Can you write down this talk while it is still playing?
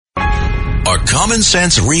common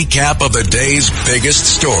sense recap of the day's biggest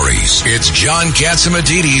stories. It's John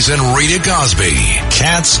Catsimatidis and Rita Cosby.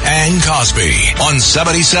 Katz and Cosby on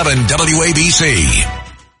 77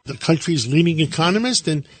 WABC. The country's leading economist.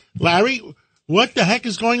 And Larry, what the heck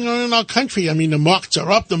is going on in our country? I mean, the markets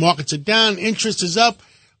are up, the markets are down, interest is up,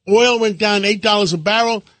 oil went down $8 a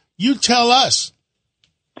barrel. You tell us.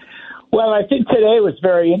 Well, I think today was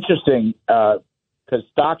very interesting because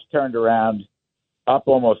stocks turned around up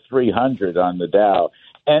almost 300 on the Dow.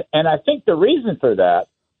 And I think the reason for that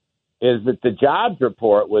is that the jobs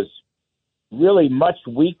report was really much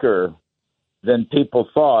weaker than people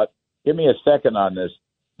thought. Give me a second on this.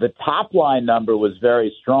 The top line number was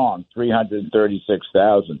very strong,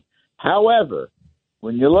 336,000. However,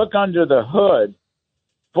 when you look under the hood,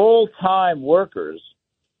 full-time workers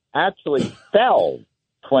actually fell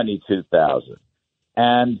 22,000.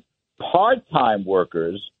 And part-time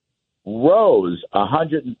workers rose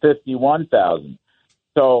 151,000.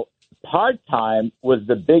 So part-time was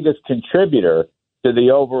the biggest contributor to the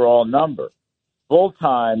overall number.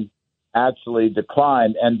 Full-time actually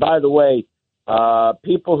declined. And by the way,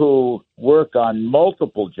 people who work on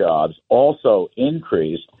multiple jobs also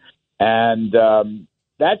increased. And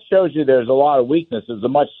that shows you there's a lot of weakness. It's a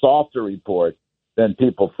much softer report than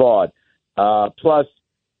people thought. Plus,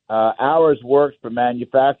 hours worked for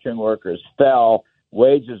manufacturing workers fell.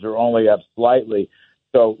 Wages are only up slightly.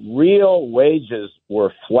 So real wages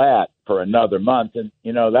were flat for another month. And,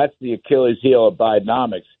 you know, that's the Achilles heel of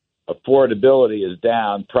Bidenomics. Affordability is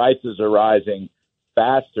down. Prices are rising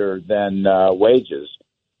faster than wages.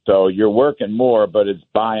 So you're working more, but it's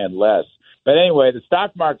buying less. But anyway, the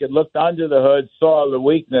stock market looked under the hood, saw the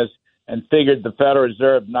weakness, and figured the Federal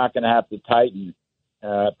Reserve not going to have to tighten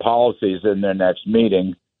policies in their next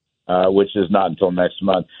meeting, which is not until next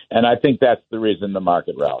month. And I think that's the reason the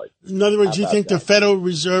market rallied. In other words, you think the Federal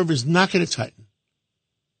Reserve is not going to tighten?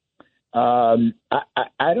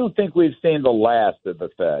 I don't think we've seen the last of the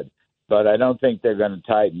Fed, but I don't think they're going to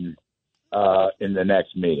tighten in the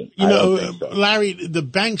next meeting. You know, so. Larry, the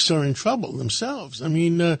banks are in trouble themselves. I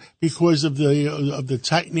mean, because of the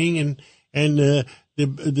tightening and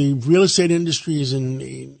the real estate industry is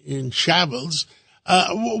in shambles.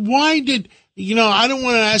 Why did, you know, I don't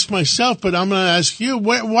want to ask myself, but I'm going to ask you,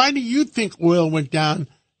 why do you think oil went down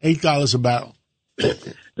 $8 a barrel?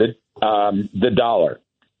 The dollar.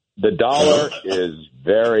 The dollar is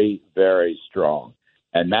very, very strong.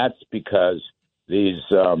 And that's because these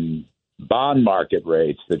bond market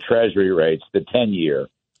rates, the Treasury rates, the 10-year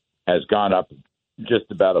has gone up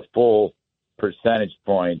just about a full percentage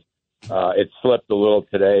point. It slipped a little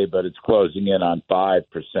today, but it's closing in on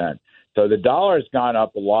 5%. So the dollar has gone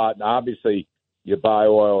up a lot, and obviously you buy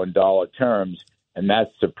oil in dollar terms, and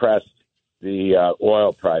that's suppressed the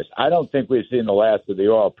oil price. I don't think we've seen the last of the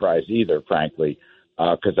oil price either, frankly,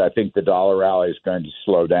 because I think the dollar rally is going to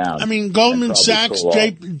slow down. I mean, Goldman Sachs,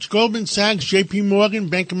 J.P. Morgan,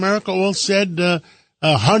 Bank of America all said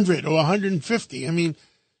 100 or 150. I mean,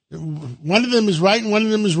 one of them is right and one of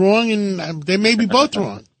them is wrong, and they may be both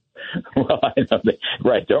wrong. Well, I know.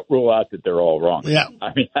 Right. Don't rule out that they're all wrong. Yeah.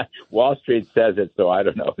 I mean, Wall Street says it, so I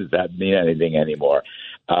don't know. Does that mean anything anymore?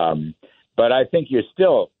 But I think you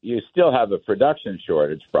still have a production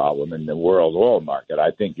shortage problem in the world oil market.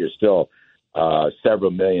 I think you're still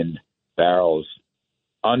several million barrels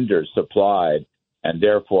undersupplied, and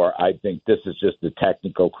therefore I think this is just a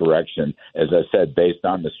technical correction, as I said, based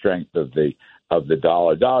on the strength of the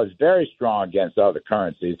dollar. Dollar is very strong against other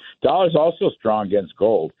currencies. Dollar is also strong against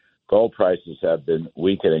gold. Gold prices have been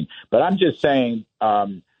weakening. But I'm just saying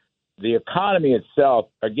the economy itself,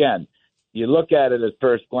 again, you look at it at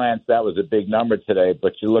first glance, that was a big number today,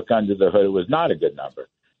 but you look under the hood, it was not a good number.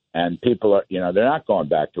 And people are, they're not going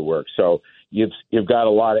back to work. So you've got a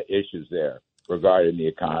lot of issues there regarding the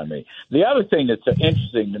economy. The other thing that's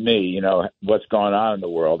interesting to me, what's going on in the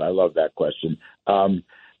world, I love that question.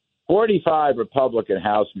 45 Republican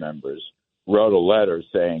House members wrote a letter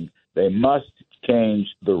saying they must change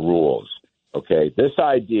the rules. Okay, this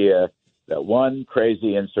idea that one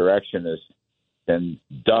crazy insurrectionist can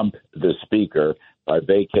dump the speaker by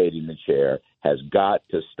vacating the chair has got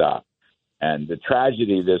to stop. And the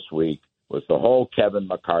tragedy this week was the whole Kevin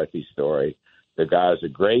McCarthy story. The guy is a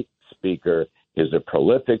great speaker, is a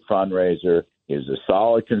prolific fundraiser, is a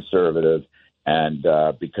solid conservative, and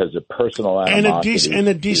because of personal animosity, and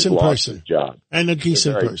a decent person, job. And a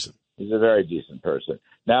decent person. He's a very decent person.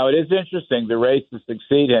 Now, it is interesting, the race to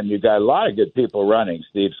succeed him, you've got a lot of good people running.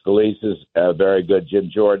 Steve Scalise is very good. Jim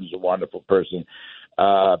Jordan's a wonderful person.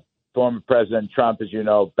 Former President Trump, as you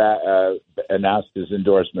know, announced his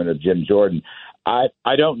endorsement of Jim Jordan.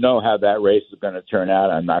 I don't know how that race is going to turn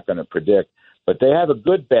out. I'm not going to predict. But they have a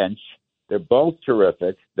good bench. They're both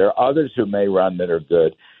terrific. There are others who may run that are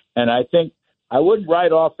good. And I think I wouldn't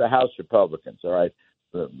write off the House Republicans, all right?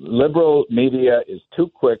 The liberal media is too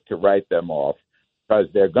quick to write them off because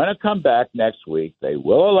they're going to come back next week. They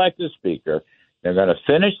will elect a speaker. They're going to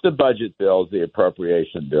finish the budget bills, the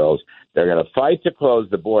appropriation bills. They're going to fight to close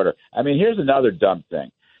the border. I mean, here's another dumb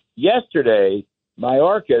thing. Yesterday,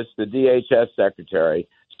 Mayorkas, the DHS secretary,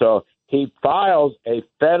 so he files a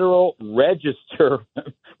Federal Register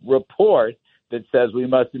report that says we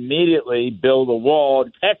must immediately build a wall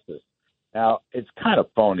in Texas. Now, it's kind of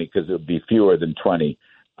phony because it would be fewer than 20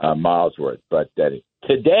 miles worth. But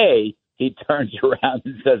today, he turns around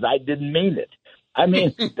and says, I didn't mean it. I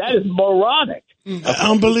mean, that is moronic.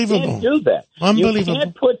 Unbelievable. You can't do that. Unbelievable. You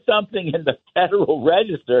can't put something in the Federal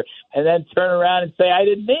Register and then turn around and say, I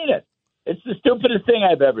didn't mean it. It's the stupidest thing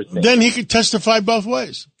I've ever seen. Then he could testify both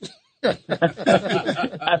ways. I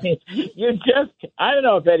mean, I don't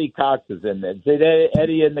know if Eddie Cox is in there. Is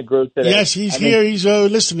Eddie in the group today? Yes, he's here. He's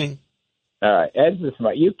listening. All right, Ed's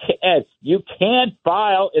smart. You can't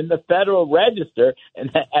file in the Federal Register and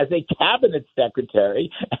as a cabinet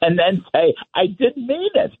secretary and then say I didn't mean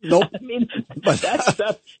it. Nope. I mean that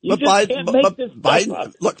stuff. You just can't make this stuff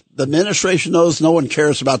up. Look, the administration knows no one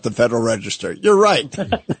cares about the Federal Register. You're right,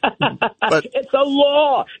 but it's a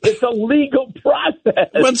law. It's a legal process.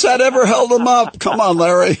 When's that ever held them up? Come on,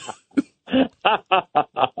 Larry.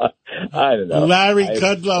 I don't know. Larry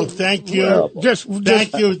Kudlow, thank you.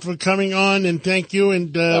 Thank you for coming on, and thank you.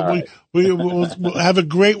 And we'll have a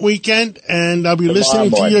great weekend. And I'll be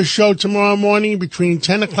listening to your show tomorrow morning between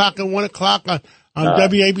 10 o'clock and 1 o'clock on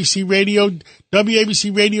WABC Radio.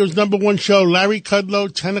 WABC Radio's #1 show, Larry Kudlow,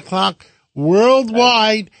 10 o'clock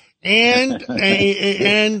worldwide.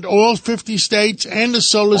 And all 50 states and the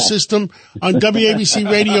solar system on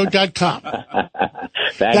WABCRadio.com.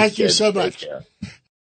 Thank you so much.